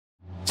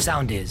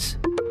Soundis.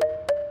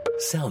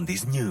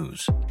 Soundis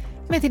News.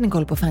 Με την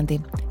Νικόλ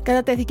Ποφάντη.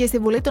 Κατατέθηκε στη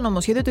Βουλή το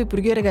νομοσχέδιο του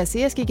Υπουργείου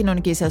Εργασίας και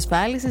Κοινωνικής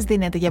Ασφάλισης.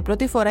 Δίνεται για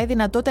πρώτη φορά η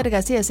δυνατότητα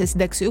εργασίας σε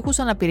συνταξιούχους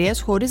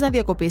αναπηρίας χωρίς να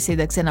διακοπεί η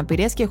σύνταξη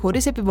αναπηρίας και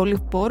χωρίς επιβολή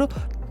φόρου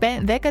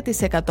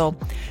 10%.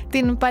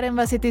 Την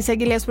παρέμβαση της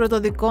Αγγελίας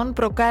Πρωτοδικών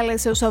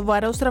προκάλεσε ο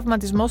σοβαρός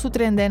τραυματισμός του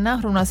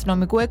 39χρονου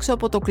αστυνομικού έξω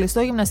από το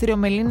κλειστό γυμναστήριο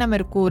Μελίνα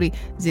Μερκούρη.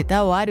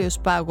 Ζητά ο Άριος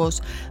Πάγος.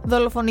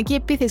 Δολοφονική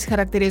επίθεση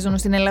χαρακτηρίζουν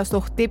στην Ελλάδα στο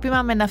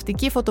χτύπημα με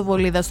ναυτική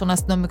φωτοβολίδα στον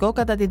αστυνομικό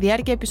κατά τη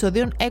διάρκεια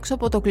επεισοδίων έξω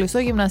από το κλειστό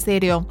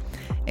γυμναστήριο.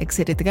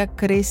 Εξαιρετικά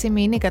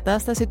κρίσιμη είναι η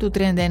κατάσταση του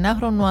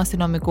 39χρονου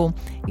αστυνομικού.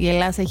 Η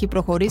Ελλάδα έχει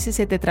προχωρήσει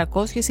σε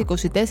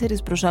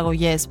 424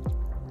 προσαγωγές.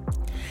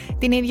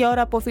 Την ίδια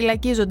ώρα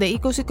αποφυλακίζονται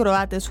 20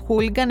 Κροάτες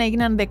χούλιγκαν,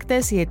 έγιναν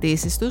δεκτές οι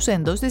αιτήσεις τους.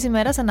 Εντός της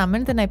ημέρας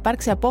αναμένεται να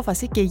υπάρξει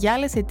απόφαση και για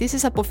άλλες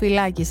αιτήσεις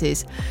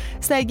αποφυλάκησης.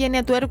 Στα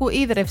εγγένεια του έργου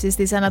ίδρευσης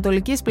της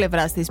ανατολικής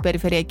πλευράς της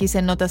Περιφερειακής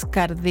Ενότητας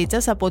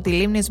Καρδίτσας από τη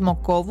λίμνη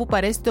Σμοκόβου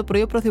παρέστη το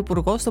πρωί ο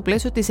Πρωθυπουργός στο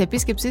πλαίσιο της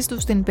επίσκεψής του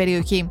στην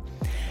περιοχή.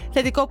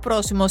 Θετικό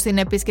πρόσημο στην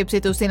επίσκεψή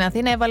του στην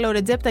Αθήνα έβαλε ο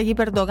Ρετζέπ Ταγίπ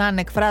Ερντογάν,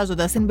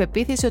 εκφράζοντας την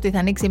πεποίθηση ότι θα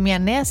ανοίξει μια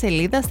νέα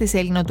σελίδα στις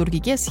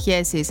ελληνοτουρκικές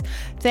σχέσεις.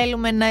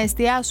 Θέλουμε να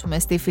εστιάσουμε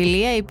στη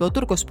φιλία, είπε ο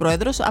Τούρκος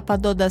πρόεδρος,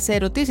 απαντώντας σε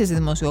ερωτήσεις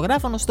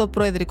δημοσιογράφων στο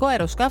προεδρικό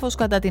αεροσκάφος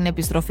κατά την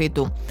επιστροφή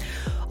του.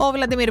 Ο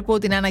Βλαντιμίρ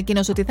Πούτιν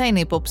ανακοίνωσε ότι θα είναι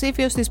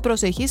υποψήφιος στις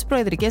προσεχείς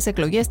προεδρικές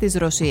εκλογές της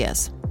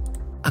Ρωσίας.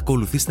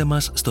 Ακολουθήστε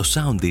μας στο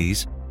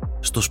Soundis,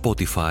 στο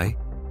Spotify,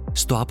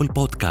 στο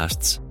Apple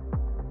Podcasts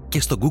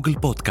και στο Google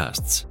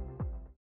Podcasts.